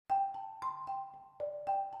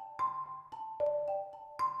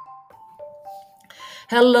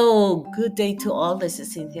Hello, good day to all. This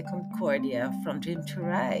is Cynthia Concordia from Dream to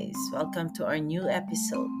Rise. Welcome to our new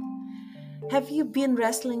episode. Have you been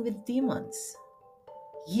wrestling with demons?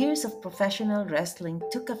 Years of professional wrestling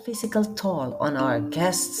took a physical toll on our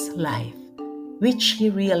guest's life, which he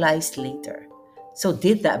realized later. So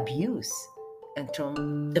did the abuse and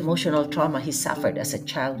emotional trauma he suffered as a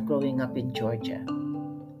child growing up in Georgia.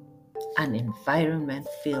 An environment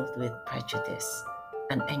filled with prejudice,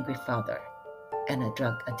 an angry father, and a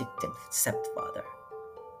drug addicted stepfather.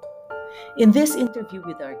 In this interview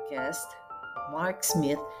with our guest, Mark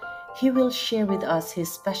Smith, he will share with us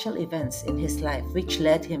his special events in his life which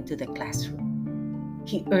led him to the classroom.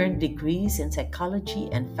 He earned degrees in psychology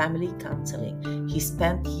and family counseling. He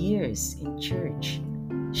spent years in church,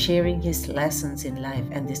 sharing his lessons in life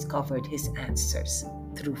and discovered his answers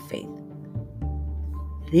through faith.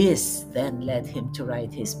 This then led him to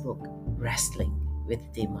write his book, Wrestling with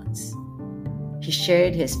Demons. He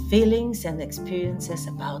shared his feelings and experiences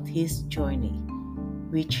about his journey,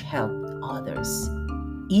 which helped others,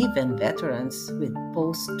 even veterans with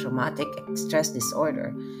post-traumatic stress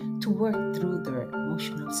disorder, to work through their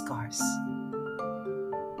emotional scars.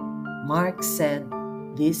 Mark said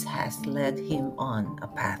this has led him on a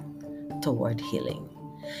path toward healing.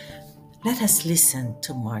 Let us listen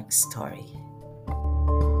to Mark's story.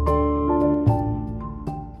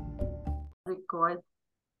 Record.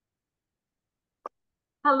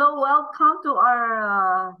 Hello, welcome to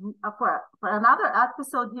our for another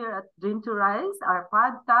episode here at Dream to Rise, our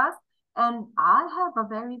podcast. And I have a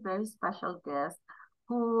very, very special guest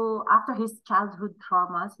who, after his childhood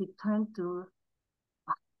traumas, he turned to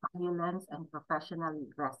violence and professional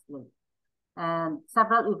wrestling. And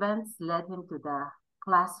several events led him to the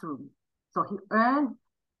classroom. So he earned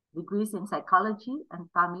degrees in psychology and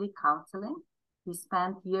family counseling. He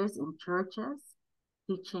spent years in churches,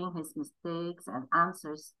 teaching his mistakes and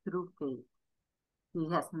answers through faith. He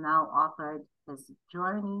has now authored his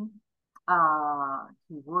journey.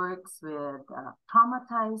 He works with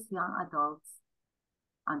traumatized young adults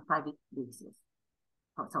on private basis.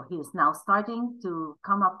 So he is now starting to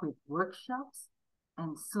come up with workshops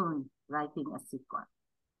and soon writing a sequel.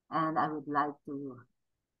 And I would like to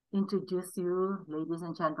introduce you, ladies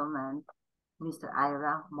and gentlemen, Mr.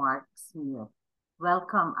 Ira Mark Smith.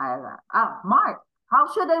 Welcome, Ira. Mark, how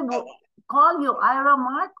should I call you, Ira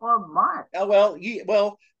Mark or Mark?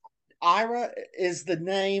 Ira is the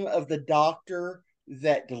name of the doctor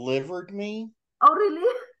that delivered me. Oh, really?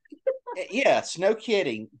 Yes, no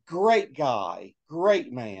kidding. Great guy,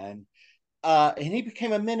 great man. And he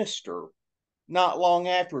became a minister not long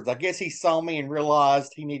afterwards. I guess he saw me and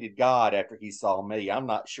realized he needed God after he saw me. I'm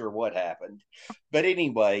not sure what happened. But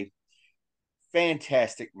anyway,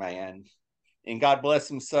 fantastic man. And God bless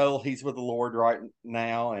his soul. He's with the Lord right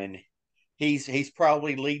now, and he's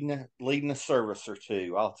probably leading a service or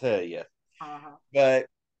two, I'll tell you. But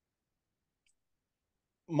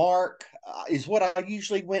Mark is what I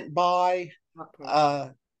usually went by.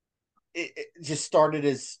 Okay. It just started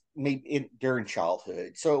as me during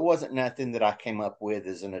childhood, so it wasn't nothing that I came up with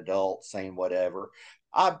as an adult saying whatever.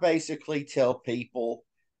 I basically tell people,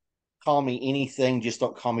 call me anything, just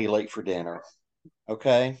don't call me late for dinner.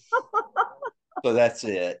 Okay. So that's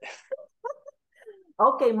it.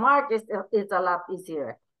 Okay, Mark is a lot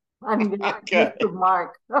easier. I'm used to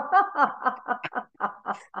Mark.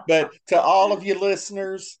 But to all of you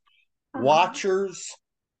listeners, watchers,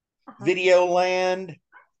 video land,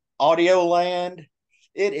 audio land,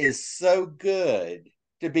 it is so good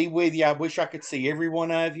to be with you. I wish I could see every one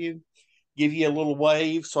of you, give you a little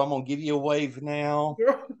wave. So I'm going to give you a wave now.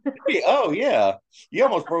 Oh, yeah. You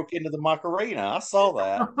almost broke into the Macarena. I saw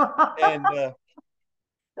that. And,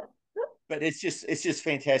 but it's just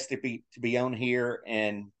fantastic to be on here.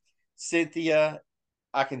 And Cynthia,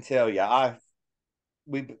 I can tell you,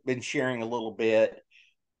 we've been sharing a little bit.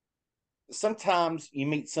 Sometimes you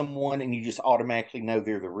meet someone and you just automatically know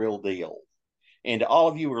they're the real deal. And to all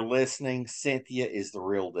of you who are listening, Cynthia is the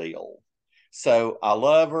real deal. So I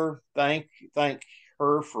love her. Thank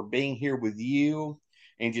her for being here with you,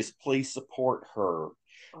 and just please support her.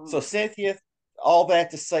 So Cynthia, all that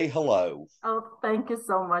to say hello. Oh, thank you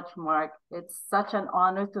so much, Mark. It's such an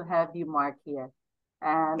honor to have you, Mark, here.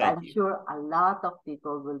 And I'm sure a lot of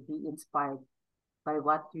people will be inspired by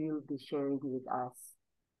what you'll be sharing with us.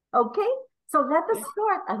 Okay, so let us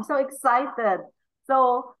start. I'm so excited.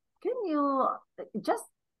 So can you just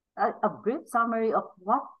a brief summary of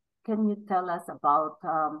what can you tell us about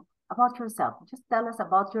yourself? Just tell us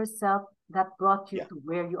about yourself that brought you to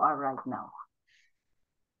where you are right now.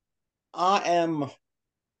 I am,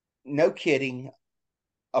 no kidding,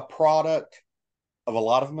 a product of a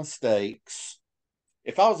lot of mistakes,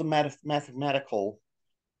 if I was a mathematical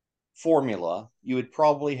formula, you would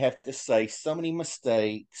probably have to say so many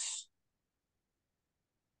mistakes,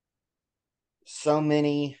 so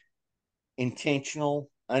many intentional,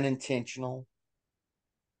 unintentional,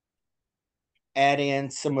 add in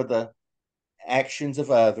some of the actions of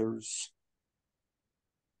others,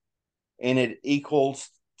 and it equals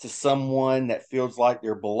to someone that feels like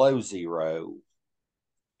they're below zero.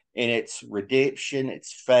 And it's redemption,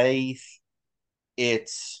 it's faith,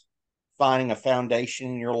 it's finding a foundation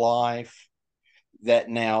in your life that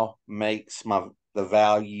now makes the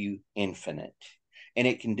value infinite. And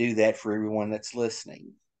it can do that for everyone that's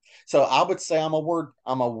listening. So I would say I'm a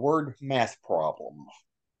word math problem.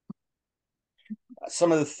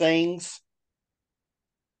 Some of the things,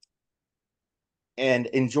 and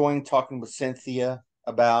enjoying talking with Cynthia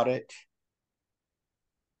about it.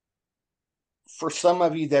 For some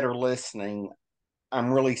of you that are listening,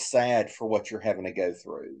 I'm really sad for what you're having to go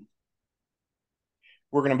through.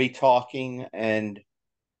 We're going to be talking, and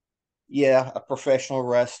yeah, a professional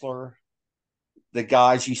wrestler, the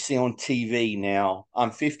guys you see on TV now.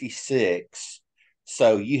 I'm 56,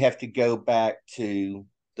 so you have to go back to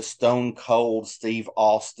the Stone Cold Steve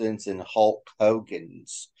Austins and Hulk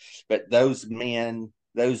Hogan's. But those men,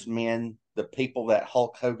 the people that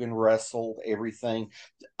Hulk Hogan wrestled, everything,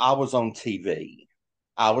 I was on TV.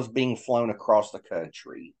 I was being flown across the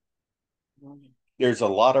country. There's a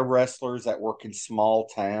lot of wrestlers that work in small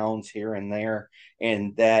towns here and there,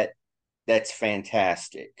 and that's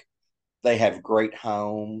fantastic. They have great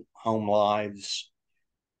home lives.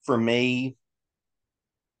 For me,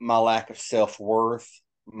 my lack of self-worth,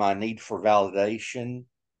 my need for validation,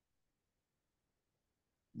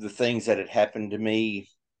 the things that had happened to me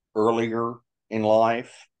earlier in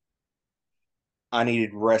life, I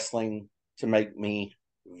needed wrestling to make me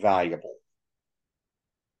valuable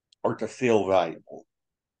or to feel valuable.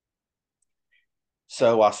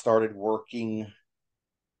 So I started working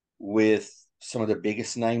with some of the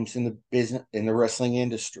biggest names in the business, in the wrestling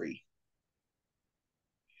industry.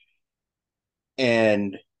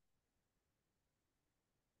 And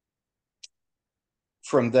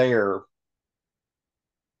from there,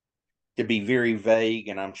 to be very vague,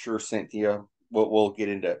 and I'm sure Cynthia will get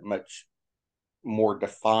into much more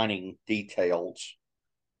defining details,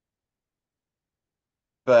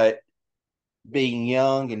 but being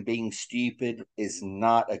young and being stupid is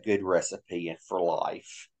not a good recipe for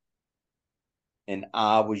life. And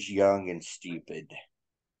I was young and stupid.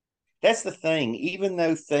 That's the thing. Even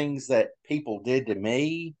though things that people did to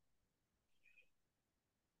me,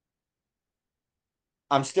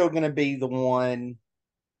 I'm still going to be the one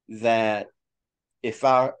that if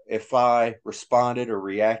I responded or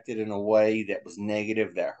reacted in a way that was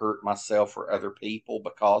negative, that hurt myself or other people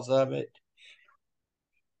because of it,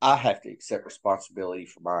 I have to accept responsibility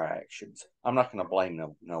for my actions. I'm not going to blame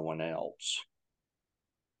no one else.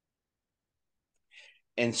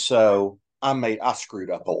 And so I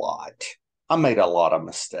screwed up a lot. I made a lot of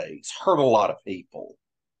mistakes, hurt a lot of people.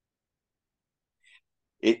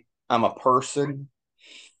 I'm a person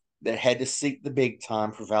that had to seek the big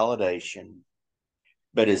time for validation.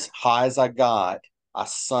 But as high as I got, I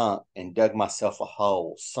sunk and dug myself a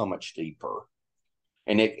hole so much deeper.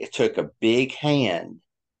 And it took a big hand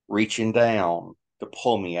reaching down to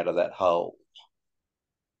pull me out of that hole.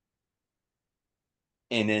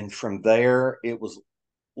 And then from there,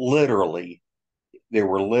 literally, there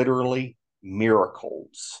were literally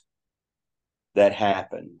miracles that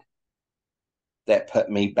happened that put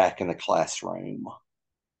me back in the classroom.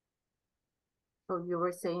 So you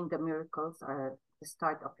were saying the miracles are the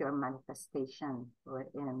start of your manifestation,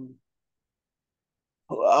 wherein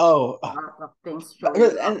Oh, a lot of things showing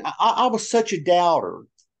up. and I was such a doubter,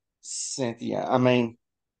 Cynthia. I mean,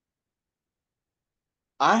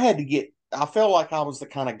 I felt like I was the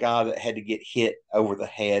kind of guy that had to get hit over the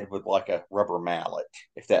head with like a rubber mallet,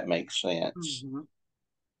 if that makes sense. Mm-hmm.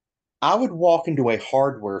 I would walk into a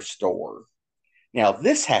hardware store. Now,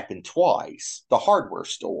 this happened twice. The hardware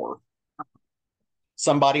store.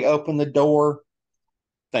 Somebody opened the door.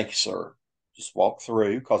 Thank you, sir. Just walk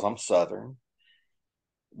through because I'm Southern.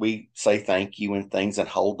 We say thank you and things and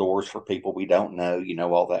hold doors for people we don't know,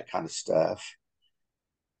 all that kind of stuff.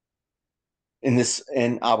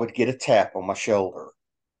 And I would get a tap on my shoulder.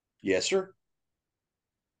 Yes, sir.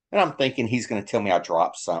 And I'm thinking he's going to tell me I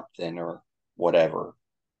dropped something or whatever.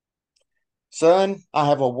 Son, I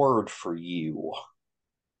have a word for you.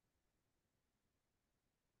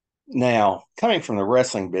 Now, coming from the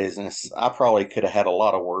wrestling business, I probably could have had a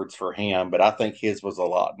lot of words for him, but I think his was a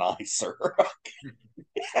lot nicer.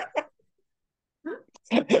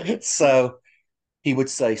 So he would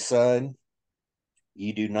say, son,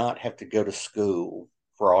 You do not have to go to school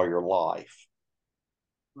for all your life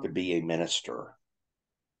to Mm. be a minister.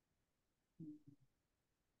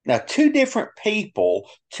 Now, two different people,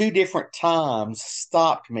 two different times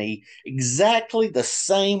stopped me exactly the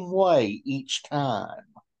same way each time,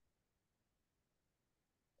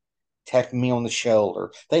 tapping me on the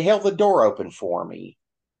shoulder. They held the door open for me.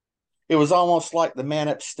 It was almost like the man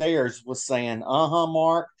upstairs was saying, "Uh-huh,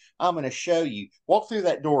 Mark, I'm going to show you. Walk through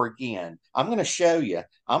that door again. I'm going to show you.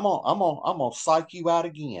 I'm gonna psych you out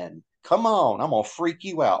again. Come on, I'm gonna freak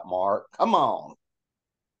you out, Mark. Come on,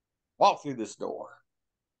 walk through this door."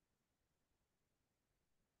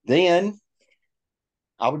 Then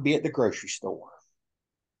I would be at the grocery store.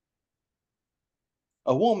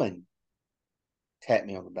 A woman tapped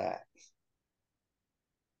me on the back.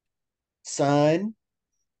 "Son,"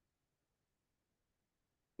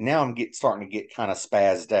 now I'm starting to get kind of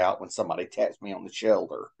spazzed out when somebody taps me on the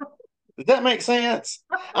shoulder. Does that make sense?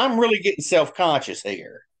 I'm really getting self-conscious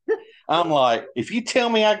here. I'm like, if you tell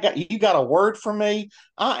me you got a word for me,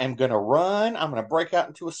 I am gonna run. I'm gonna break out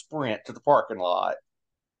into a sprint to the parking lot.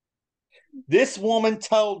 This woman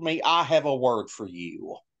told me, "I have a word for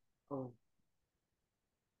you. Oh,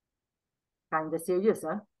 kind of serious,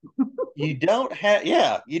 huh? You don't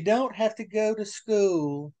have to go to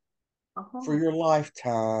school for Oh, your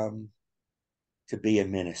lifetime to be a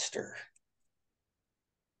minister."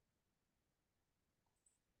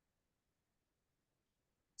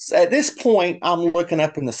 So at this point, I'm looking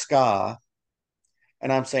up in the sky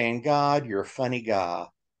and I'm saying, "God, you're a funny guy,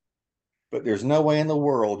 but there's no way in the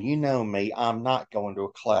world, you know me, I'm not going to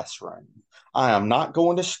a classroom. I am not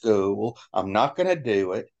going to school. I'm not going to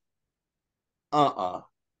do it. Uh-uh."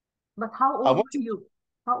 but how I old went were to you?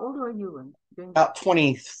 How old were you during that? about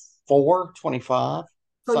 24, 25,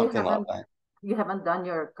 So something like that. you haven't done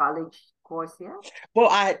your college course yet?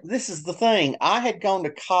 Well, this is the thing. I had gone to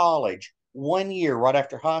college 1 year right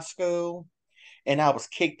after high school, and I was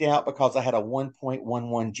kicked out because I had a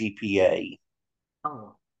 1.11 GPA.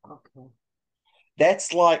 Oh, okay.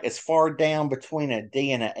 That's like as far down between a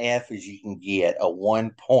D and an F as you can get, a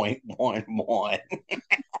 1.11.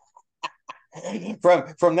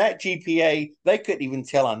 From that GPA, they couldn't even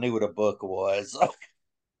tell I knew what a book was.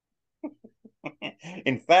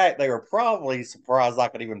 In fact, they were probably surprised I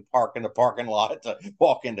could even park in the parking lot to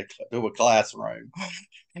walk into to a classroom.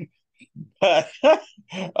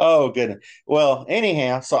 Oh goodness. Well,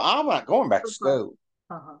 anyhow, so I'm not going back to Super. school.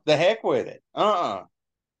 Uh-huh. The heck with it.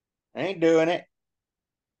 Ain't doing it.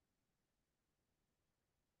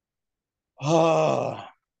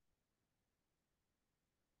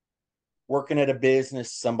 Working at a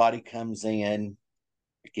business, somebody comes in,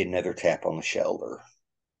 get another tap on the shoulder.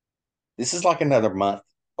 This is like another month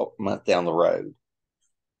down the road.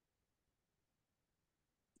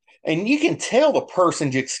 And you can tell the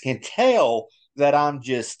person just can tell that I'm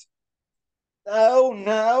just, "No,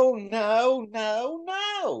 no, no, no,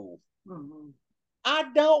 no. Mhm. I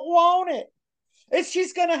don't want it. It's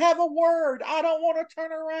just going to have a word. I don't want to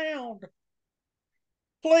turn around.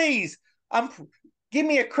 Please, I'm give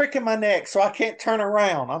me a crick in my neck so I can't turn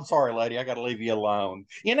around. I'm sorry, lady. I got to leave you alone.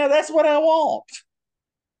 That's what I want."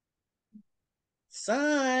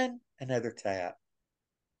 "Son," another tap.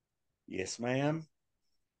 "Yes, ma'am.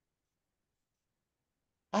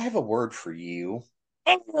 I have a word for you."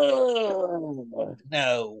 "Oh,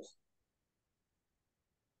 no,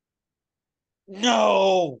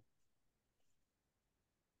 no."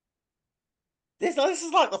 This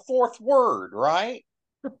is like the fourth word, right?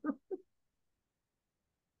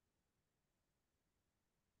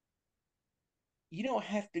 You don't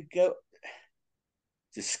have to go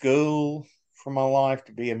to school for my life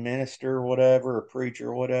to be a minister or whatever, a preacher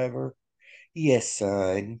or whatever. "Yes,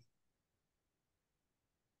 son."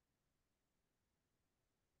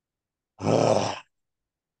 Ugh.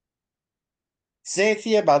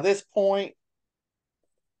 Cynthia, by this point,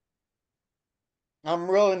 I'm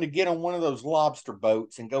willing to get on one of those lobster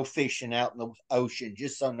boats and go fishing out in the ocean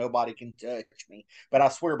just so nobody can touch me. But I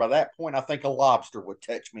swear by that point, I think a lobster would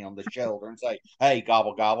touch me on the shoulder and say, "Hey,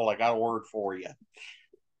 gobble, gobble, I got a word for you."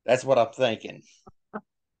 That's what I'm thinking.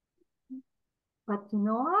 But you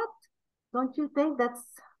know what? Don't you think that's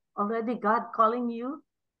already God calling you?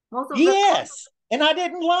 Most of the Yes. And I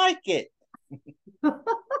didn't like it. time.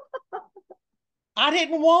 I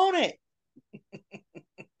didn't want it.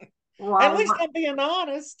 At Why? least I'm being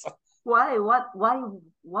honest. Why? What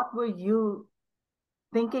were you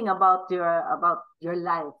thinking about your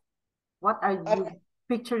life? What are Okay. you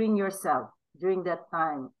picturing yourself during that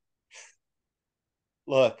time?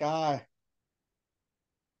 Look,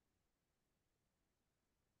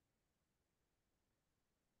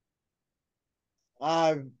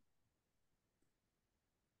 I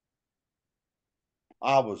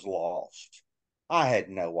I was lost. I had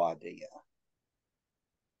no idea.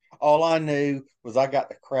 All I knew was I got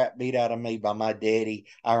the crap beat out of me by my daddy.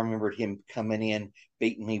 I remembered him coming in,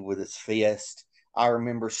 beating me with his fist. I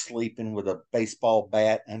remember sleeping with a baseball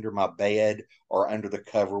bat under my bed or under the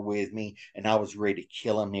cover with me, and I was ready to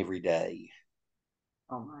kill him every day.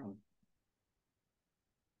 Oh my.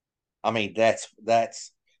 I mean, that's that.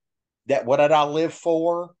 What did I live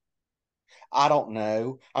for? I don't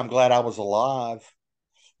know. I'm glad I was alive,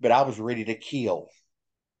 but I was ready to kill.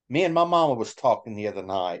 Me and my mama was talking the other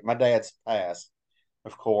night. My dad's passed,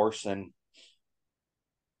 of course, and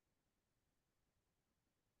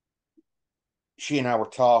she and I were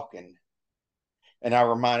talking, and I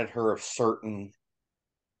reminded her of certain.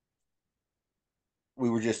 We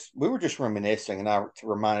were just reminiscing, and I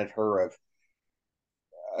reminded her of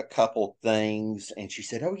a couple things, and she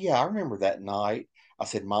said, "Oh yeah, I remember that night." I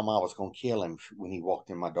said, "Mama, I was going to kill him when he walked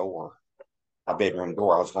in my door, my bedroom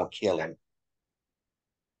door. I was going to kill him."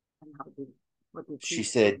 And what did she She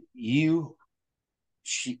say? said, "You."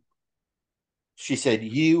 She she said,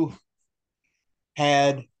 "You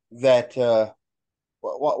had that."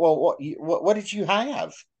 What did you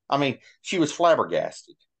have? I mean, she was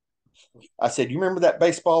flabbergasted. I said, "You remember that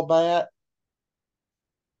baseball bat?"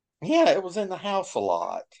 Yeah, it was in the house a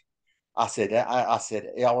lot. I said, I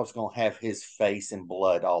was going to have his face and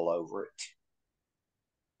blood all over it.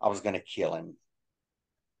 I was going to kill him.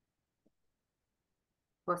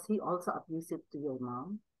 Was he also abusive to your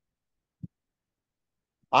mom?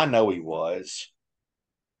 I know he was.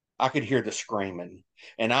 I could hear the screaming,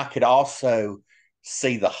 and I could also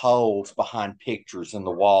see the holes behind pictures in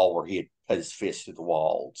the wall where he had put his fist through the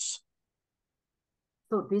walls.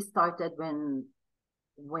 So this started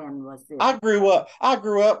when was it? I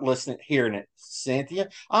grew up listening, hearing it, Cynthia.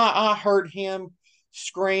 I heard him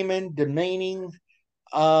screaming, demeaning,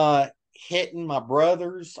 hitting my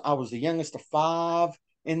brothers. I was the youngest of five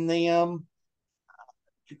in them,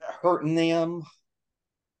 hurting them.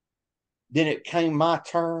 Then it came my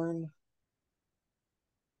turn,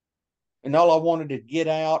 and all I wanted to get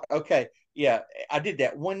out. Okay, yeah, I did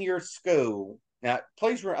that 1 year of school. Now,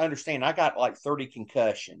 please understand, I got like 30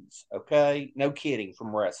 concussions. Okay, no kidding,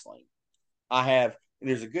 from wrestling.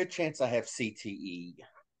 There's a good chance I have CTE.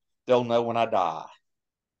 They'll know when I die.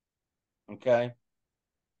 Okay,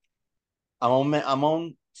 I'm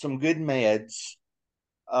on some good meds.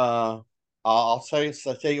 Uh, I'll tell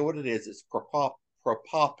you what it is. It's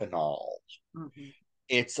propopanol. Mhm.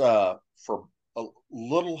 It's for a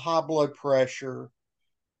little high blood pressure,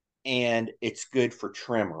 and it's good for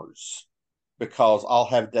tremors because I'll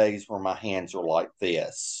have days where my hands are like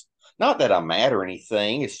this. Not that I'm mad or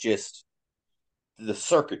anything. It's just the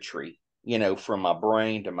circuitry, from my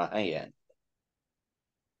brain to my hand.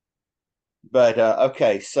 But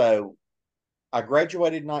okay, so I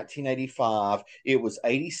graduated in 1985. It was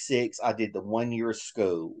 86. I did the 1 year of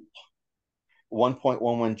school,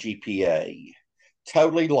 1.11 GPA.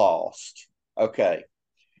 Totally lost. Okay.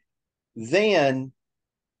 Then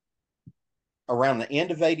around the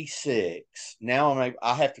end of 86,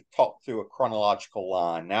 I have to talk through a chronological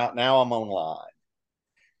line. Now I'm online.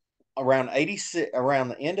 Around 86, around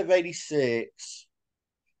the end of 86,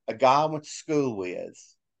 a guy I went to school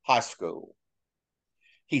with, high school.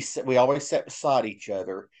 We always sat beside each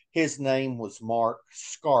other. His name was Mark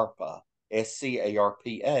Scarpa,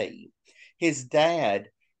 Scarpa. His dad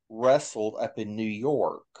wrestled up in New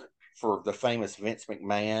York for the famous Vince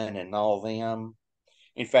McMahon and all them.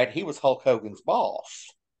 In fact, he was Hulk Hogan's boss.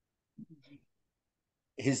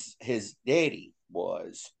 His daddy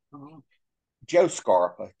was Oh, Joe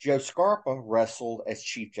Scarpa. Joe Scarpa wrestled as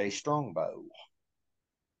Chief J Strongbow,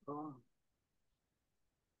 oh.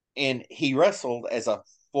 and he wrestled as a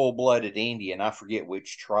full-blooded Indian. I forget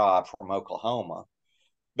which tribe from Oklahoma,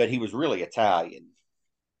 but he was really Italian.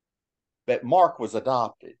 But Mark was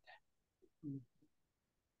adopted,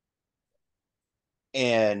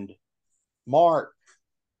 and Mark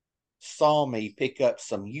saw me pick up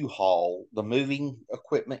some U-Haul, the moving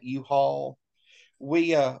equipment U-Haul.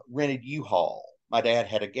 We rented U-Haul. My dad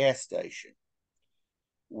had a gas station.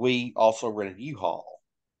 We also rented U-Haul.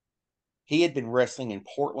 He had been wrestling in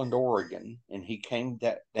Portland, Oregon, and he came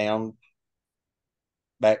back down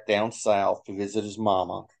south to visit his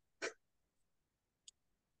mama.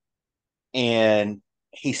 And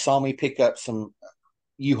he saw me pick up some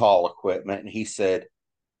U-Haul equipment, and he said,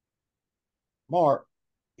 "Mark,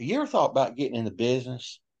 you ever thought about getting in the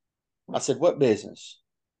business?" I said, "What business?"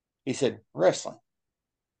 He said, "Wrestling."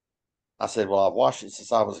 I said, "Well, I've watched it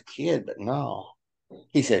since I was a kid, but no."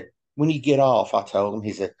 He said, "When you get off," I told him,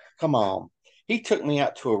 he said, "Come on." he took me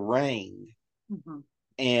out to a ring,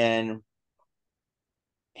 and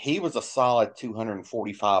he was a solid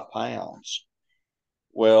 245 pounds.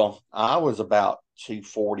 Well, I was about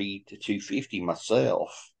 240 to 250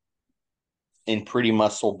 myself, and pretty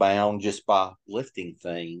muscle bound just by lifting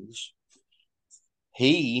things.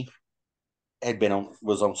 He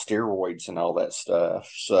was on steroids and all that stuff.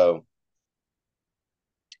 So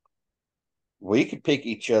we could pick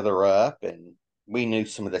each other up, and we knew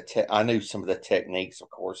some of I knew some of the techniques. Of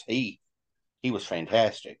course, he was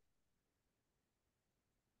fantastic.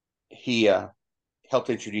 He helped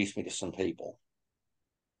introduce me to some people,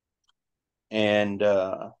 and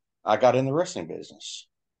I got in the wrestling business.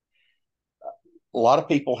 A lot of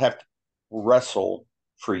people have to wrestle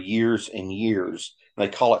for years and years. They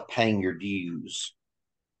call it paying your dues.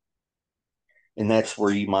 And that's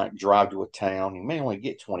where you might drive to a town. You may only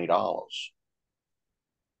get $20.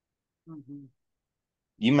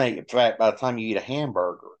 You may, in fact, by the time you eat a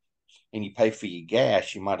hamburger and you pay for your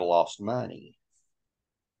gas, you might have lost money.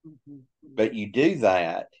 But you do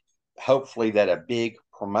that, hopefully that a big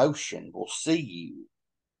promotion will see you.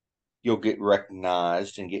 You'll get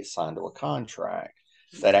recognized and get signed to a contract.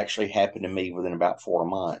 That actually happened to me within about 4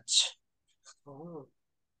 months.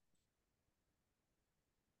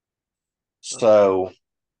 So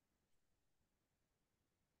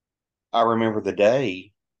I remember the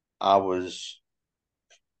day I was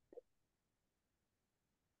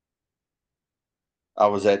I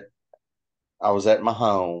was at my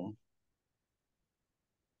home,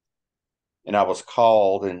 and I was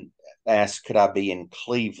called and asked could I be in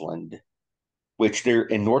Cleveland, which there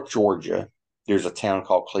in North Georgia, there's a town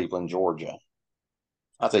called Cleveland, Georgia.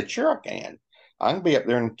 I said, sure I can. I can be up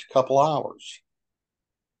there in a couple hours.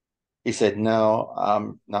 He said, no,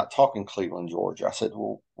 I'm not talking Cleveland, Georgia. I said,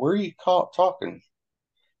 well, where are you talking?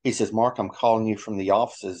 He says, Mark, I'm calling you from the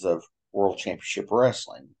offices of World Championship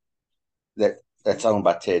Wrestling that's owned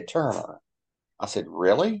by Ted Turner. I said,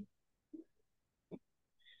 really?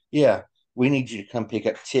 Yeah, we need you to come pick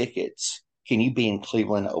up tickets. Can you be in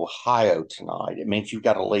Cleveland, Ohio tonight? It means you've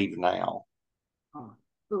got to leave now.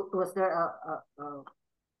 Was there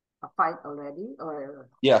a fight already, or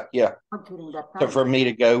Yeah. during that So time? for me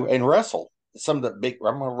to go and wrestle, some of the big,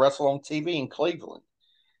 I'm going to wrestle on TV in Cleveland.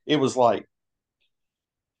 It was like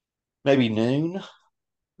maybe noon.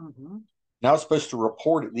 And I was supposed to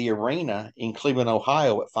report at the arena in Cleveland,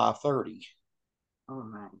 Ohio at 5:30. Oh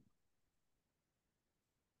man.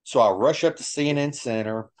 So I rush up to CNN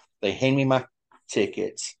Center. They hand me my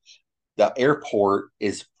tickets. The airport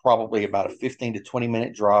is probably about a 15 to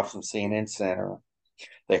 20-minute drive from CNN Center.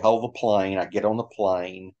 They hold the plane. I get on the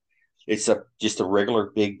plane. It's just a regular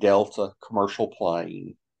big Delta commercial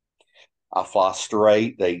plane. I fly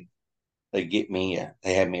straight. They they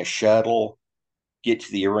have me a shuttle, get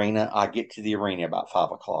to the arena. I get to the arena about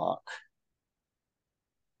 5 o'clock.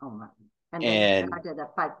 Oh man. And then And started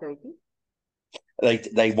at 5:30?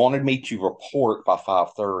 they wanted me to report by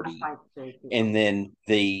 5:30.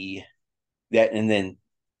 5:30. And then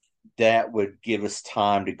that would give us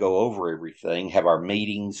time to go over everything, have our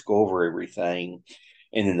meetings, go over everything,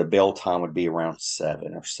 and then the bell time would be around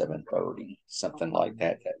 7 or 7:30, something like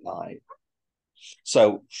that night.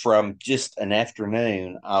 So from just an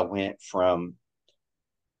afternoon, I went from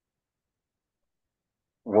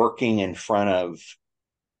working in front of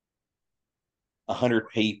 100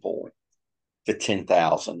 people to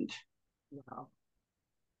 10,000. Wow.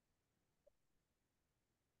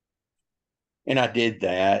 And I did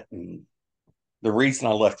that. And the reason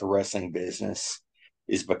I left the wrestling business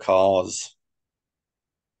is because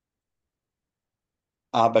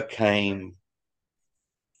I became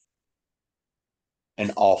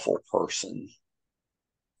an awful person.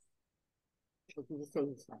 What did you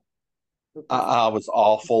say? I was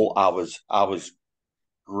awful. I was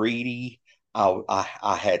greedy.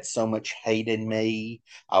 I had so much hate in me.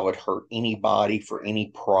 I would hurt anybody for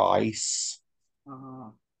any price.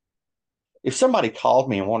 If somebody called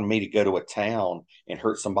me and wanted me to go to a town and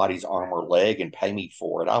hurt somebody's arm or leg and pay me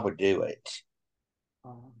for it, I would do it.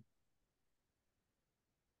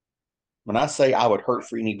 When I say I would hurt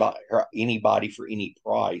for anybody for any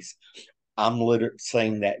price, I'm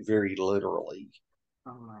saying that very literally.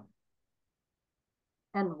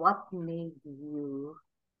 And what made you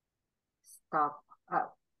stop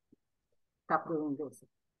doing this?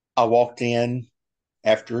 I walked in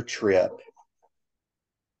after a trip.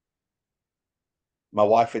 My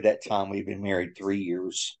wife at that time, we'd been married 3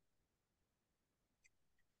 years.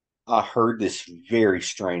 I heard this very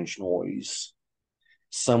strange noise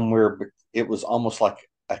somewhere, but it was almost like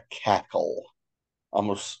a cackle.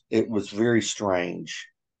 It was very strange.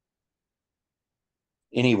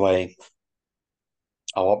 Anyway,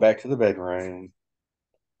 I walked back to the bedroom.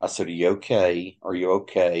 I said, "Are you okay? Are you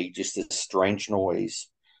okay?" Just this strange noise.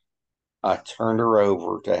 I turned her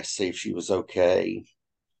over to see if she was okay.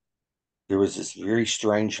 There was this very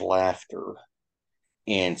strange laughter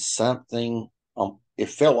and something, it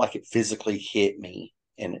felt like it physically hit me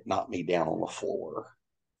and it knocked me down on the floor.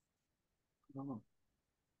 Oh,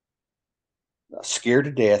 Scared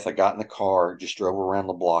to death, I got in the car, just drove around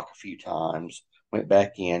the block a few times, went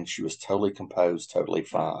back in. She was totally composed, totally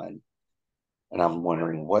fine. And I'm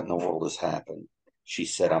wondering what in the world has happened. She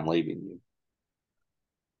said, "I'm leaving you."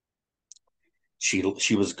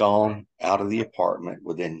 She was gone out of the apartment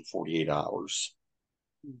within 48 hours.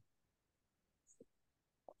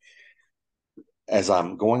 As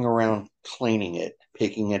I'm going around cleaning it,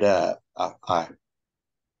 picking it up, I'm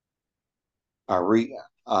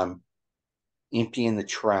emptying the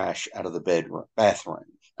trash out of the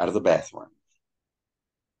out of the bathroom,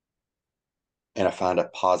 and I find a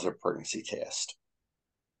positive pregnancy test.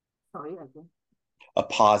 sorry again. A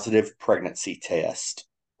positive pregnancy test.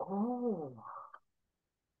 Oh,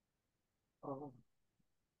 oh,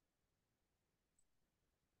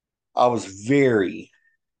 I was very,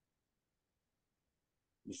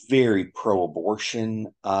 very pro-abortion.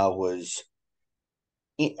 I was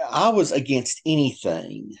against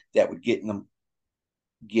anything that would get in the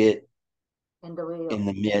way of in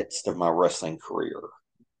the midst of my wrestling career,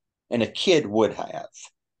 and a kid would have.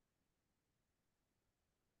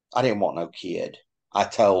 I didn't want no kid. I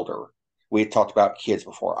told her, we had talked about kids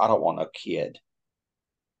before. I don't want no kid.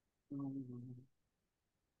 mm,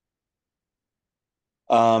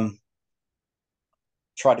 Um,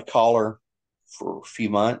 Tried to call her for a few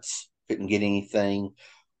months, couldn't get anything.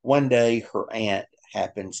 One day, her aunt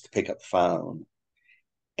happens to pick up the phone,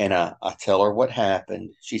 and I tell her what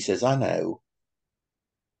happened. She says, "I know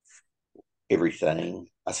everything."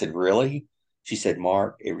 I said, "Really?" She said,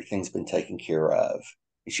 "Mark, everything's been taken care of."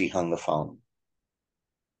 And she hung the phone.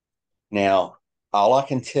 Now, all I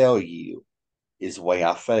can tell you is the way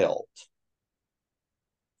I felt.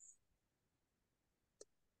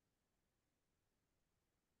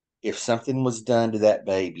 If something was done to that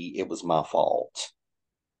baby, it was my fault.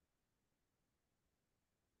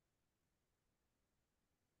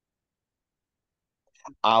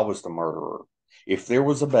 I was the murderer. If there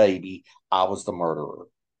was a baby, I was the murderer.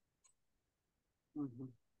 mhm.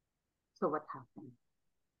 So what happened?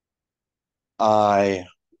 I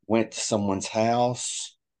went to someone's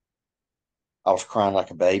house. I was crying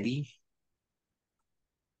like a baby.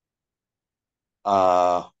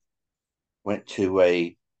 Uh, Went to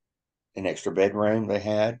an extra bedroom they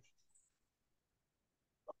had.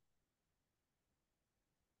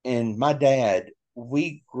 And my dad,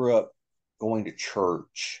 we grew up going to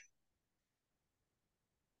church.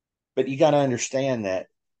 But you got to understand that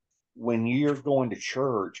when you're going to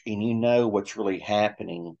church and you know what's really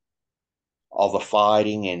happening, all the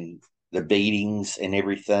fighting and the beatings and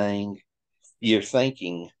everything, you're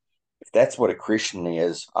thinking, if that's what a Christian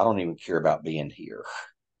is, I don't even care about being here.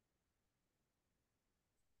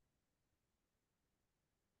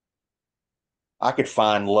 I could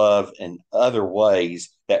find love in other ways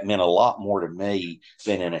that meant a lot more to me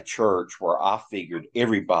than in a church where I figured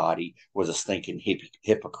everybody was a stinking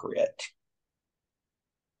hypocrite.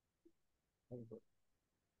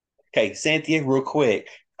 Okay, Cynthia, real quick.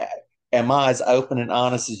 Am I as open and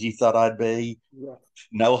honest as you thought I'd be? Yes,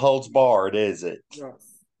 No holds barred, is it?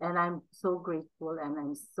 yes. And I'm so grateful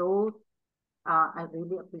and I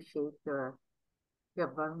really appreciate your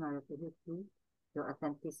vulnerability, your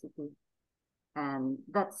authenticity. And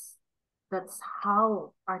that's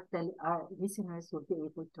how our listeners will be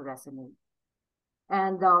able to resonate.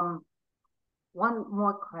 And one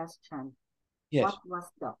more question. Yes. What was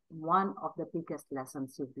the one of the biggest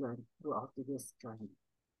lessons you've learned throughout this journey?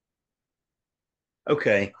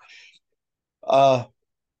 Okay.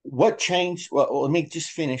 What changed? Well, let me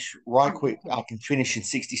just finish right quick. Okay. I can finish in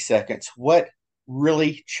 60 seconds. What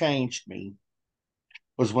really changed me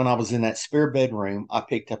was when I was in that spare bedroom, I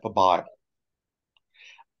picked up a Bible.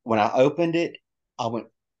 When I opened it, I went,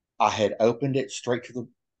 I had opened it straight to the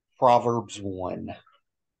Proverbs 1.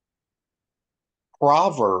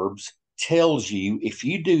 Proverbs tells you if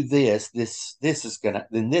you do this is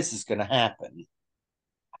gonna happen.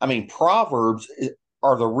 I mean, Proverbs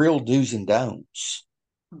are the real do's and don'ts.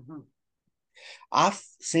 Mhm.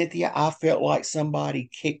 Cynthia, I felt like somebody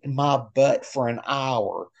kicked my butt for an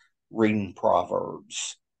hour reading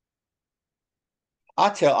Proverbs. I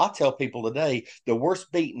tell people today the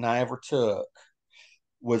worst beating I ever took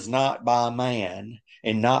was not by a man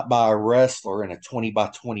and not by a wrestler in a 20 by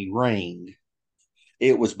 20 ring.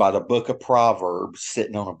 It was by the book of Proverbs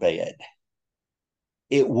sitting on a bed.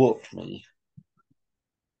 It whooped me.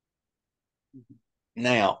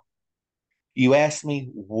 Now, you asked me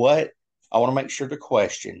what, I want to make sure the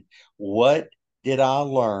question, what did I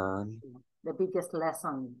learn? The biggest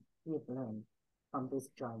lesson you've learned from this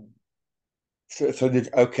journey.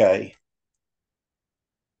 Okay.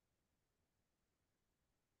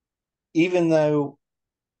 Even though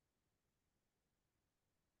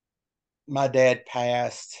my dad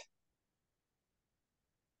passed,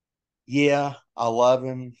 yeah, I love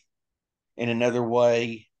him in another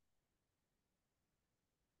way.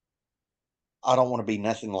 I don't want to be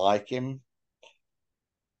nothing like him.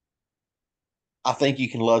 I think you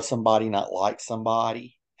can love somebody, not like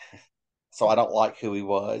somebody. So I don't like who he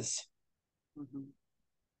was. Mm-hmm.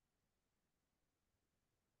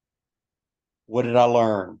 What did I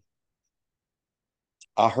learn?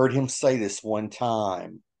 I heard him say this one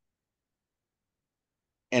time,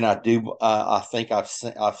 and I do. I think I've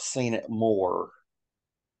seen it more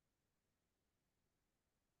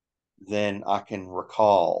than I can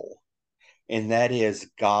recall, and that is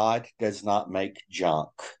God does not make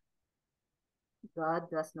junk. God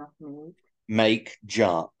does not Make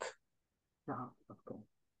junk. junk. Okay.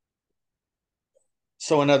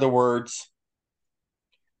 So, in other words,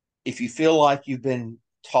 if you feel like you've been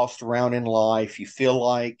tossed around in life, you feel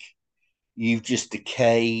like you've just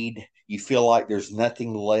decayed, you feel like there's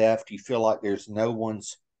nothing left, you feel like there's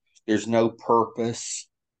no purpose.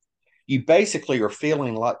 You basically are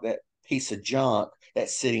feeling like that piece of junk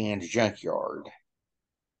that's sitting in the junkyard.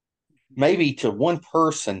 Maybe to one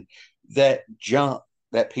person, that junk,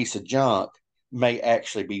 that piece of junk may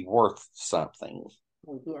actually be worth something.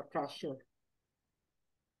 Maybe a treasure.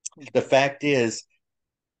 The fact is,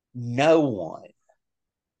 no one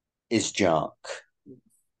is junk. Yes.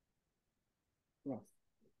 Yes.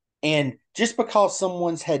 And just because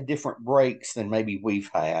someone's had different breaks than maybe we've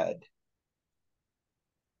had,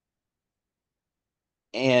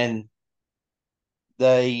 and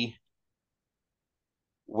they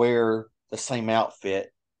wear the same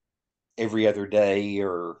outfit every other day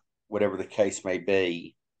or whatever the case may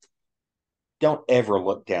be, don't ever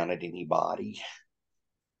look down at anybody.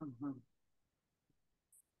 Mm-hmm.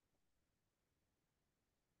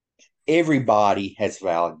 Everybody has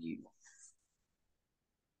value.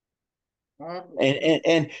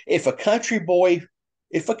 And if a country boy,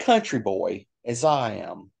 as I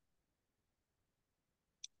am,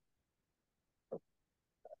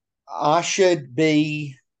 I should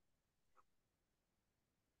be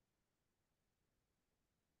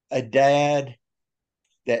a dad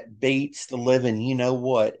that beats the living you know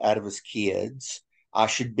what out of his kids. I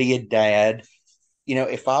should be a dad.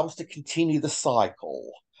 If I was to continue the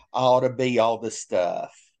cycle, I ought to be all this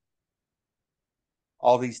stuff,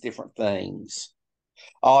 all these different things.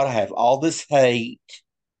 I ought to have all this hate.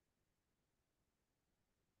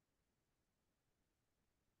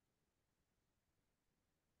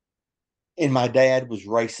 And my dad was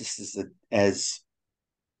racist as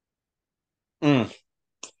mm,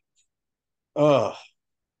 uh,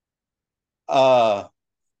 uh,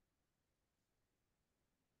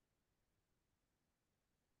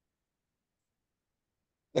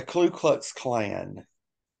 the Ku Klux Klan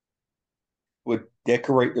would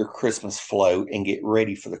decorate their Christmas float and get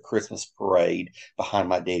ready for the Christmas parade behind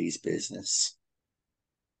my daddy's business.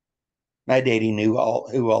 My daddy knew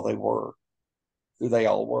who they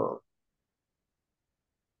all were.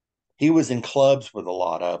 He was in clubs with a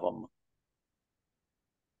lot of them.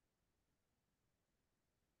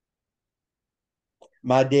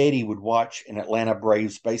 My daddy would watch an Atlanta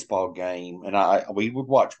Braves baseball game, and we would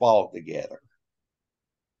watch ball together.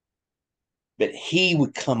 But he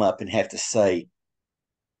would come up and have to say,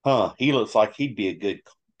 "Huh, he looks like he'd be a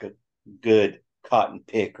good cotton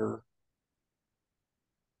picker."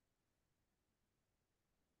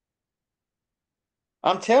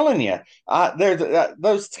 I'm telling you,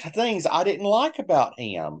 those things I didn't like about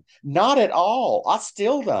him. Not at all. I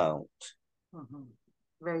still don't. Mm-hmm.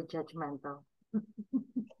 Very judgmental.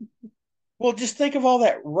 Well, just think of all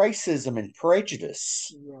that racism and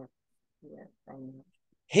prejudice. Yes, yes, I know.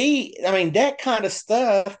 I mean, that kind of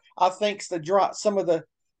stuff, I think's some of the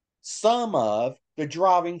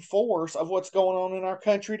driving force of what's going on in our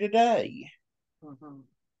country today. Mm-hmm.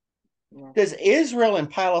 Yeah, Does Israel and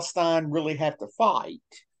Palestine really have to fight?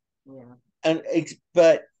 yeah.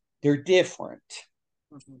 But they're different.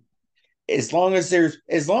 Mm-hmm. As long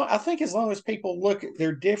as people look at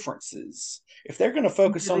their differences, if they're going to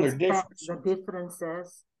focus on their Respect differences. the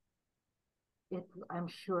differences, I'm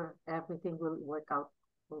sure everything will work out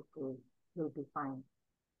okay. Will be fine.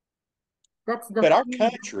 That's the But our thing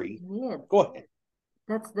that we country, need. go ahead.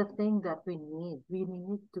 That's the thing that we need. We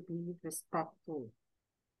need to be respectful.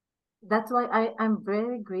 That's why I'm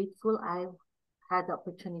very grateful I've had the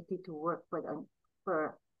opportunity to work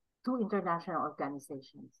for two international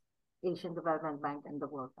organizations, Asian Development Bank and the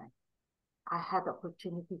World Bank. I had the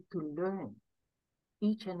opportunity to learn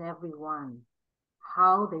each and every one,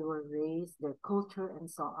 how they were raised, their culture, and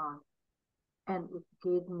so on. And it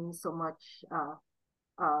gave me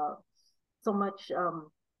uh, so much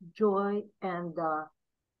joy, and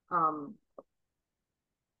um,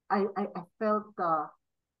 I felt,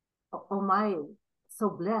 oh my, so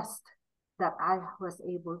blessed that I was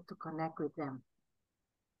able to connect with them.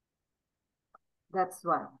 That's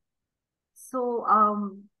why. So I,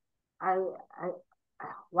 I,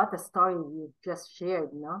 what a story you just shared,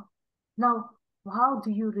 no? Now, how do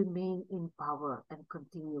you remain in power and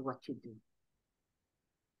continue what you do?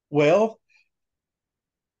 Well,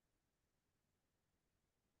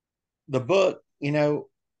 the book,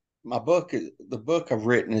 the book I've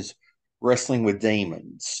written is Wrestling with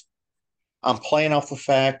Demons. I'm playing off the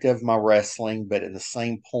fact of my wrestling, but at the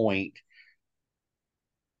same point,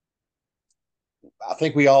 I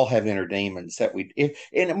think we all have inner demons that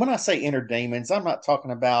and when I say inner demons, I'm not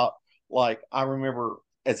talking about like I remember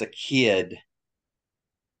as a kid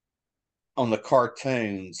on the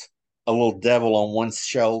cartoons, a little devil on one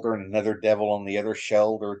shoulder and another devil on the other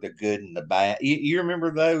shoulder, the good and the bad. You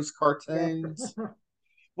remember those Yes. cartoons?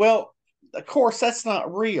 Well, of course, that's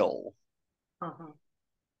not real, Uh-huh.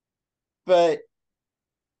 but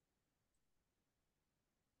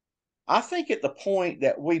I think at the point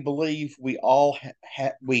that we believe we all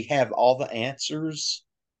we have all the answers,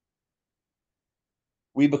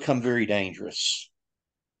 we become very dangerous.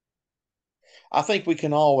 I think we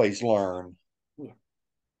can always learn. Yeah.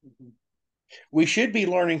 Mhm. We should be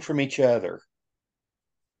learning from each other.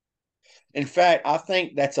 In fact, I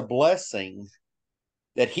think that's a blessing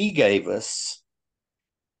that he gave us,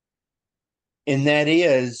 and that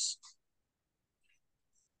is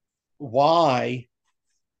why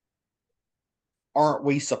aren't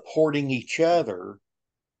we supporting each other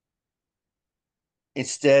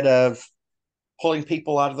instead of pulling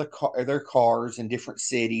people out of their cars in different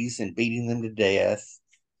cities and beating them to death,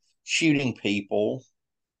 shooting people.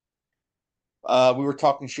 We were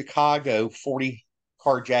talking Chicago, 40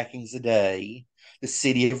 carjackings a day, the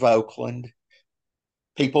city of Oakland.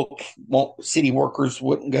 People won't, city workers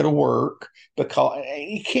wouldn't go to work because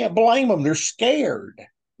you can't blame them. They're scared.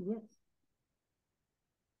 Yes.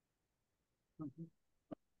 Mhm.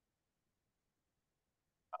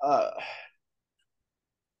 Uh,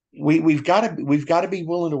 we've got to be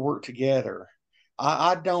willing to work together.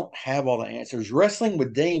 I don't have all the answers. Wrestling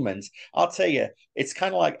with demons, I'll tell you, it's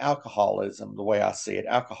kind of like alcoholism, the way I see it,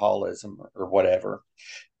 alcoholism or whatever.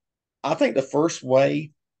 I think the first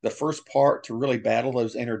part to really battle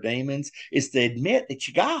those inner demons is to admit that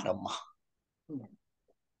you got them. Yeah.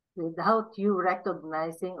 Without you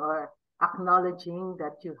recognizing or acknowledging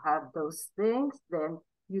that you have those things, then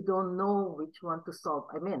you don't know which one to solve.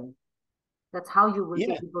 I mean, that's how you will be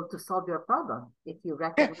Yeah, able to solve your problem if you yeah,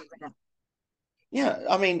 recognize them. yeah.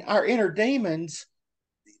 I mean, our inner demons,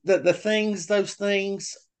 the things, those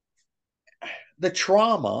things, the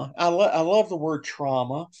trauma. I love the word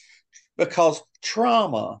trauma because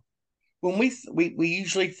trauma. When we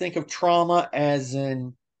usually think of trauma as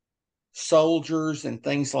in soldiers and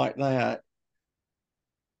things like that.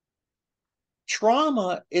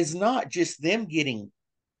 Trauma is not just them getting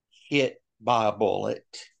hit by a bullet.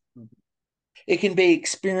 It can be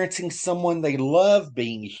experiencing someone they love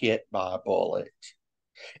being hit by a bullet.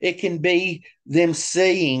 It can be them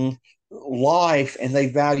seeing life and they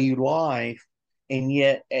value life, and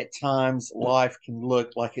yet at times life can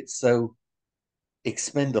look like it's so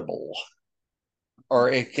expendable,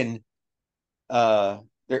 or it can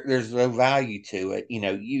there's no value to it.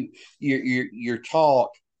 You're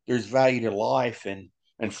taught there's value to life, and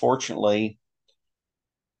unfortunately,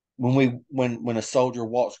 when a soldier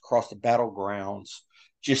walks across the battlegrounds,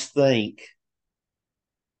 just think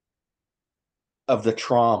of the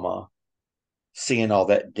trauma, seeing all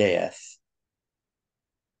that death.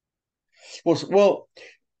 Well,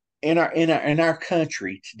 in our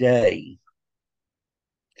country today,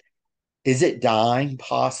 is it dying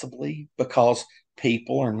possibly because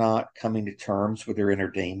people are not coming to terms with their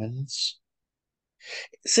inner demons?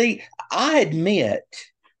 See, I admit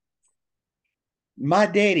my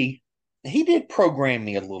daddy, he did program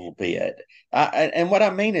me a little bit. And what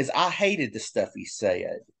I mean is, I hated the stuff he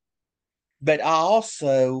said, but I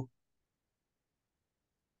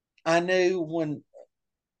knew when,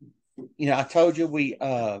 I told you we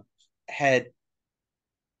had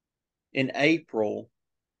in April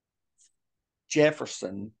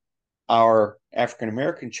Jefferson, our African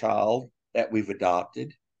American child that we've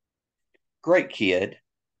adopted. Great kid.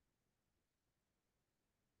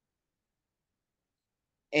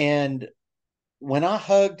 And when I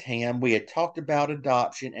hugged him, we had talked about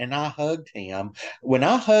adoption, and I hugged him. When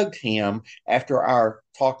I hugged him after our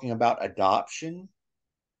talking about adoption,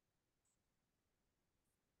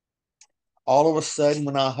 all of a sudden,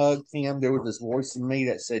 when I hugged him, there was this voice in me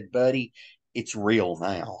that said, "Buddy, it's real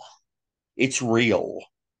now. It's real."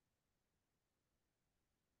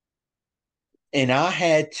 And I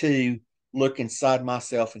had to look inside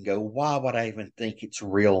myself and go, why would I even think it's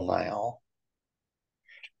real now?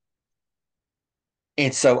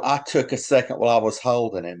 And so I took a second while I was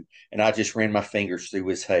holding him and I just ran my fingers through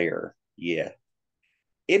his hair. Yeah.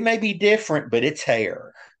 It may be different, but it's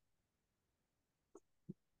hair.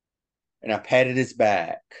 And I patted his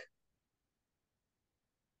back,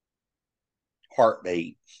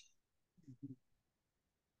 heartbeat,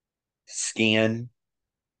 skin.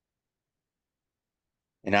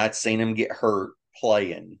 And I'd seen him get hurt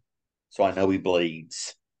playing. So I know he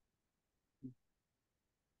bleeds.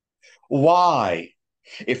 Why?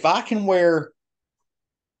 If I can wear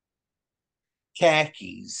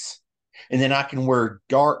khakis and then I can wear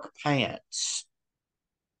dark pants,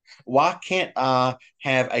 why can't I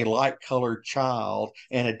have a light colored child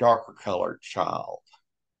and a darker colored child?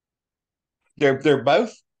 They're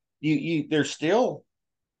both they're still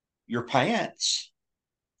your pants.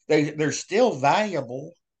 They're still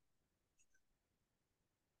valuable.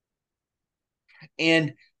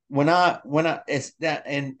 And when I it's that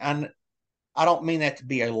and I don't mean that to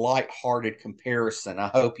be a light-hearted comparison. I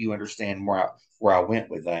hope you understand where I went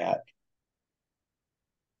with that.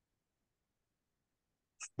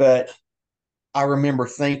 But I remember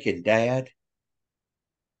thinking, Dad,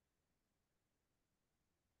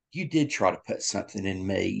 you did try to put something in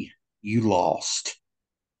me. You lost.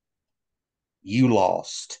 You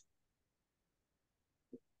lost.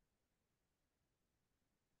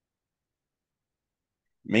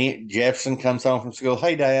 Me, Jefferson comes home from school.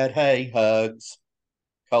 Hey, Dad. Hey, hugs.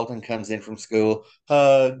 Colton comes in from school.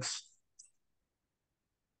 Hugs.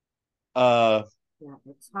 Uh, Yeah,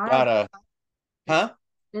 it's hard. got a, It's huh?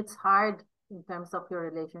 it's hard in terms of your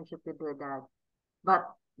relationship with your dad. But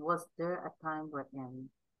was there a time when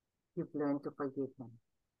you've learned to forgive him?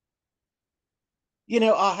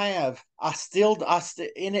 I have.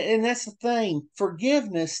 And that's the thing.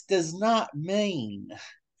 Forgiveness does not mean.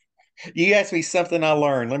 You asked me something I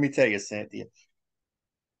learned. Let me tell you, Cynthia.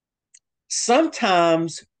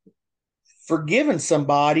 Sometimes forgiving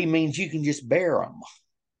somebody means you can just bear them.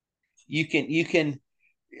 You can.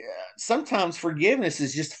 Sometimes forgiveness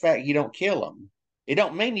is just the fact you don't kill them. It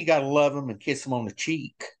don't mean you got to love them and kiss them on the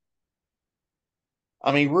cheek.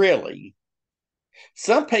 I mean, really.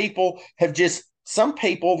 Some people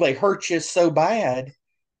they hurt you so bad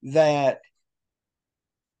that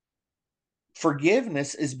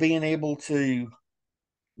forgiveness is being able to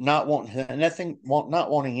not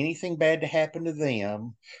wanting anything bad to happen to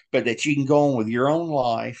them, but that you can go on with your own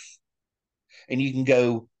life and you can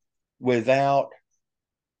go without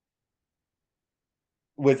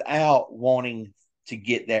without wanting to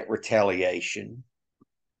get that retaliation.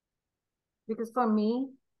 Because for me,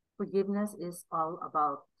 forgiveness is all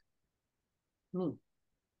about me,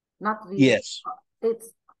 not really. Yes.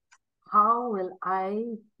 It's how will I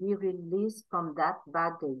be released from that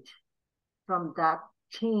baggage, from that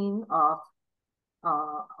chain of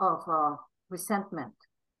resentment,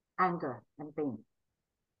 anger, and pain.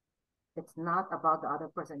 It's not about the other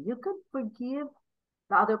person. You could forgive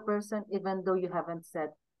the other person even though you haven't said,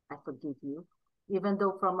 I forgive you. Even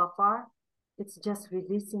though from afar, it's just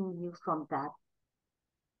releasing you from that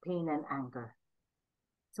pain and anger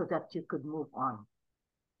so that you could move on.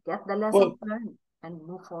 Get the lessons Well, learned and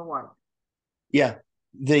move forward. yeah.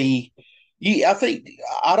 The I think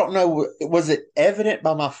I don't know. Was it evident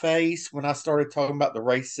by my face when I started talking about the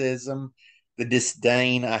racism, the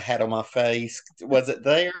disdain I had on my face? Was it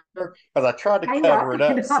there? Because I tried to Kinda, cover it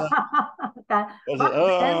up. Some was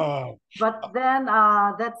it? but then,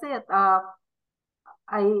 Oh, that's it. I,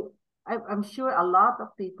 I'm sure a lot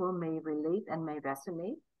of people may relate and may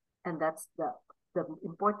resonate, and that's the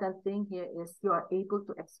important thing here is you are able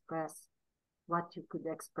to express what you could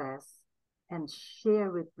express and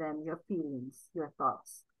share with them your feelings, your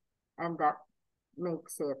thoughts, and that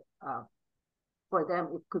makes it for them.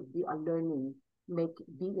 It could be a learning,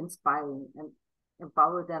 be inspiring, and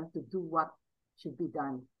empower them to do what should be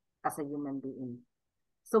done as a human being.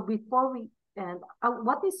 So before we end,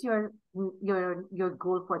 what is your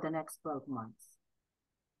goal for the next 12 months?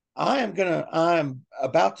 I'm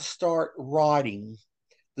about to start writing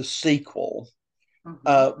the sequel.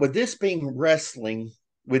 Mm-hmm, With this being wrestling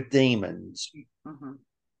with demons, mm-hmm,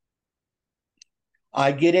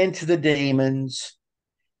 I get into the demons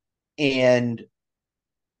and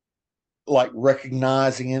like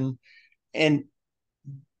recognizing him. And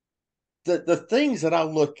the things that I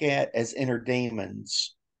look at as inner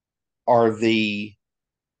demons are the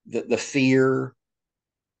fear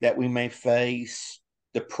that we may face,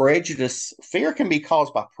 the prejudice. Fear can be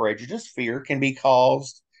caused by prejudice. Fear can be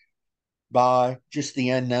caused by just the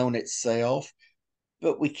unknown itself.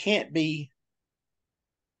 But we can't be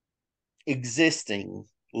existing,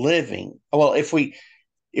 living. Well, if we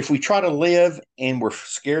try to live and we're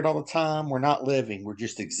scared all the time, we're not living. We're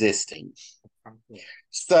just existing. Okay.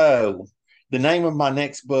 So the name of my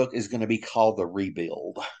next book is going to be called The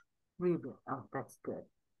Rebuild. Rebuild. Oh, that's good.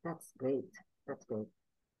 That's great. That's great.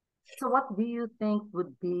 So what do you think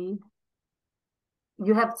would be,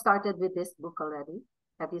 you have started with this book already?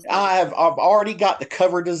 Have you started? I've already got the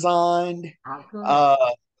cover designed. Ah, good.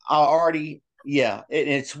 Uh, I already yeah.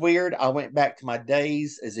 It's weird. I went back to my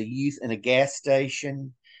days as a youth in a gas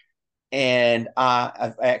station, and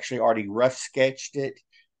I've actually already rough sketched it.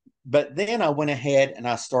 But then I went ahead and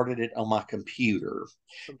I started it on my computer.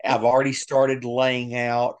 Okay. I've already started laying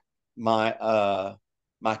out my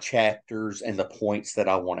chapters and the points that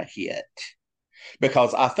I want to hit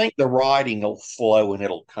because I think the writing will flow and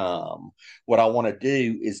it'll come. What I want to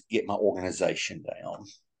do is get my organization down.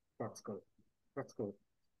 That's great. That's great.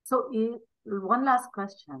 So one last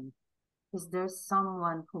question. Is there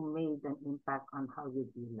someone who made an impact on how you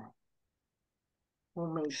do life?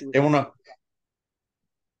 Who made you They that? want to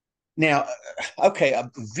now, okay,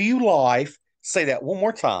 view life. Say that one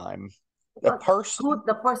more time. The person, Who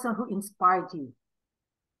the person who inspired you?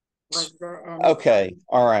 Was there okay, anybody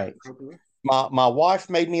all who right. inspired you? My wife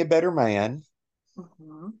made me a better man.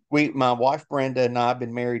 Mm-hmm. My wife Brenda and I have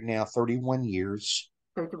been married now 31 years.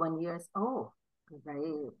 31 years. Oh, great.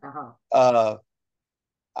 Uh-huh. Uh,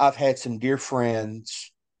 I've had some dear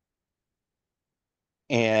friends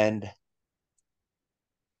and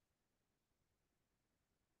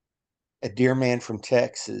a dear man from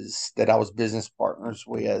Texas that I was business partners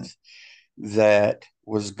with that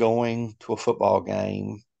was going to a football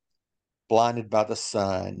game, blinded by the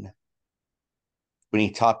sun. When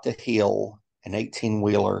he topped a hill, an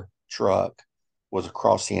 18-wheeler truck was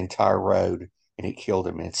across the entire road and it killed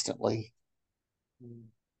him instantly. Mm.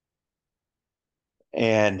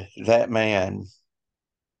 And that man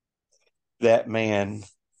and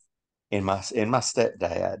my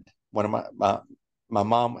stepdad, one of my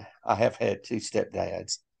mom, I have had two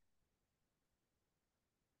stepdads.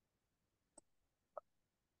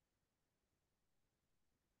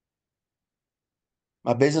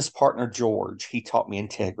 My business partner George, he taught me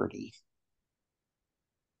integrity.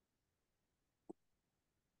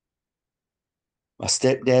 My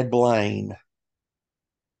stepdad Blaine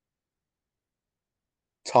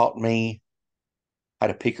taught me how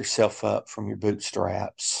to pick yourself up from your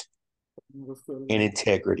bootstraps and Resilient,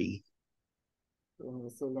 integrity.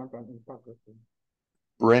 resilient and integrity.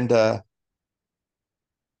 Brenda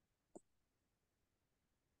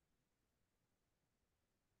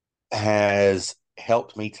has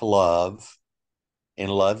helped me to love and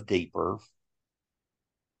love deeper.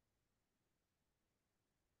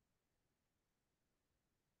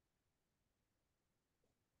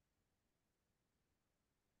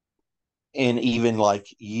 And even like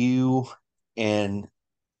you and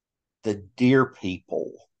the dear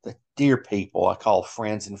people I call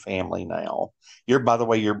friends and family now. By the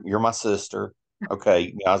way, you're my sister.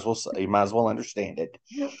 Okay, you might as well understand it.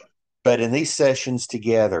 But in these sessions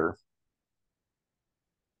together,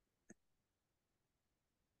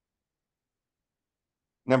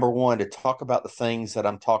 number one, to talk about the things that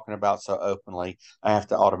I'm talking about so openly, I have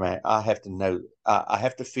to know, I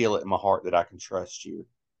have to feel it in my heart that I can trust you.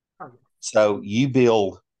 Oh, So you've,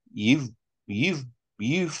 you've,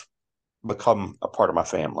 you've become a part of my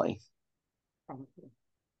family. thank you.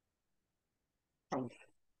 Thank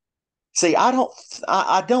See, I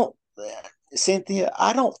don't, Cynthia,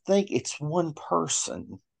 I don't think it's one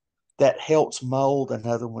person that helps mold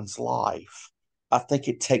another one's life. I think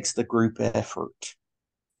it takes the group effort.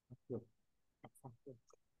 you. Exactly.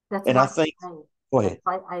 That's And I why think, I go that's ahead.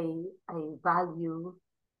 why I value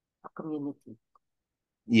a community.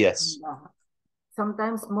 Yes, And,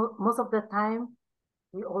 sometimes most of the time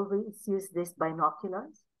we always use these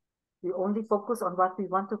binoculars. We only focus on what we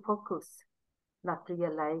want to focus, not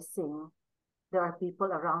realizing there are people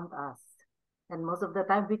around us. And most of the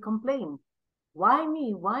time we complain, why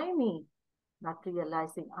me? Why me? Not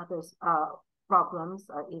realizing others' problems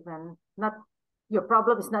are even not, your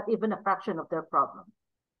problem is not even a fraction of their problem.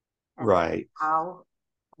 And that's right. how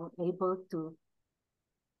I'm able to,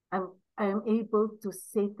 I'm I am able to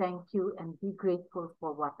say thank you and be grateful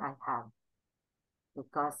for what I have.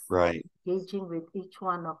 Because Right. engaging with each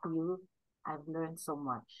one of you, I've learned so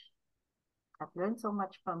much. I've learned so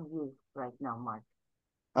much from you right now, Mark.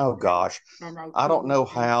 Oh gosh. And I I don't truly know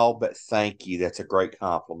thank how, you. but thank you. That's a great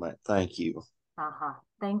compliment. Thank you.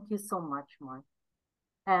 Thank you so much, Mark.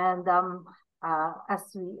 And as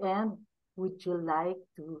we end, would you like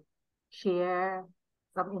to share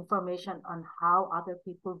some information on how other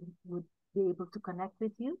people would be able to connect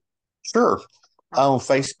with you? Sure. Uh, On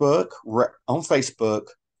Facebook,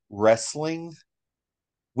 Wrestling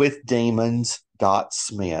with Demons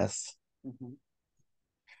Smith. mhm.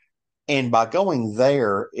 And by going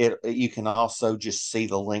there, you can also just see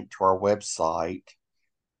the link to our website.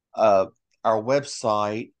 Uh, our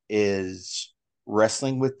website is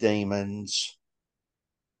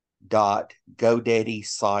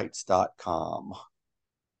wrestlingwithdemons.godaddysites.com.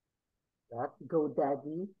 That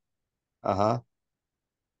GoDaddy, Uh-huh.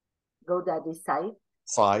 GoDaddy site,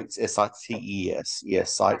 Sites, sites, yes,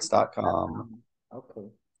 sites.com. sites.com. Okay.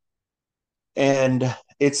 And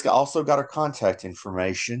it's also got our contact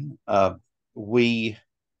information. We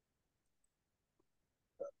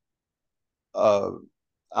uh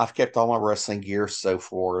I've kept all my wrestling gear, so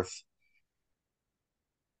forth.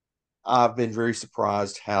 I've been very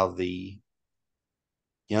surprised how the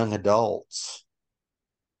young adults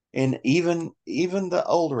and even the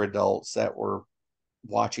older adults that were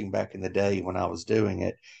watching back in the day when I was doing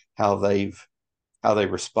it, how they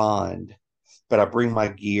respond. But I bring my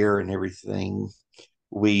gear and everything.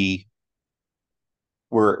 We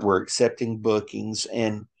we're accepting bookings,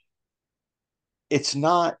 and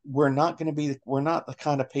we're not the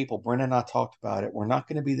kind of people, Brenda and I talked about it. We're not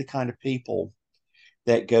going to be the kind of people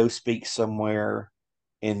that go speak somewhere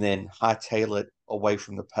and then hightail it away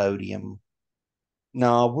from the podium.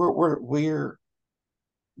 No,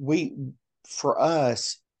 we for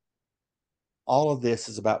us, all of this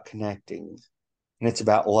is about connecting, and it's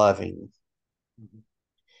about loving. Mhm.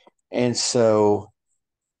 And so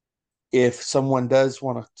if someone does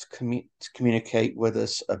want to communicate with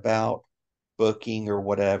us about booking or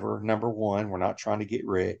whatever, number one, we're not trying to get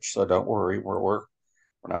rich, so don't worry. We're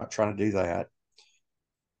not trying to do that.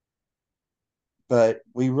 But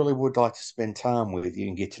we really would like to spend time with you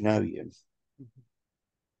and get to know you,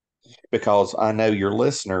 because I know your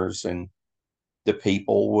listeners and the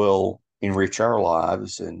people will enrich our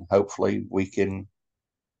lives, and hopefully we can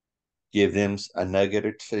give them a nugget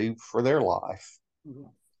or two for their life. Yes.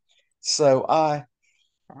 So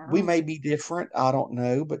we Um, may be different, I don't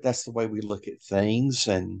know, but that's the way we look at things.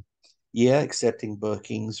 And yeah, accepting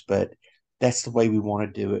bookings, but that's the way we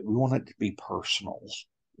want to do it. We want it to be personal.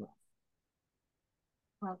 yes.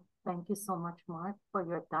 Well, thank you so much, Mark, for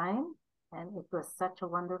your time. And it was such a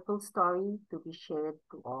wonderful story to be shared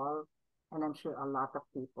to all. And I'm sure a lot of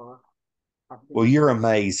people have Well, been. you're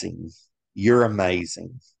amazing. You're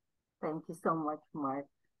amazing. Thank you so much, Mark.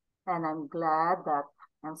 And I'm glad that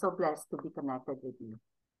I'm so blessed to be connected with you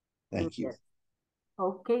through Thank you. this.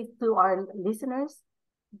 Okay, to our listeners,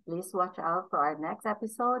 please watch out for our next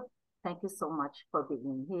episode. Thank you so much for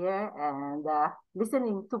being here and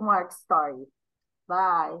listening to Mark's story.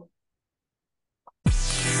 Bye.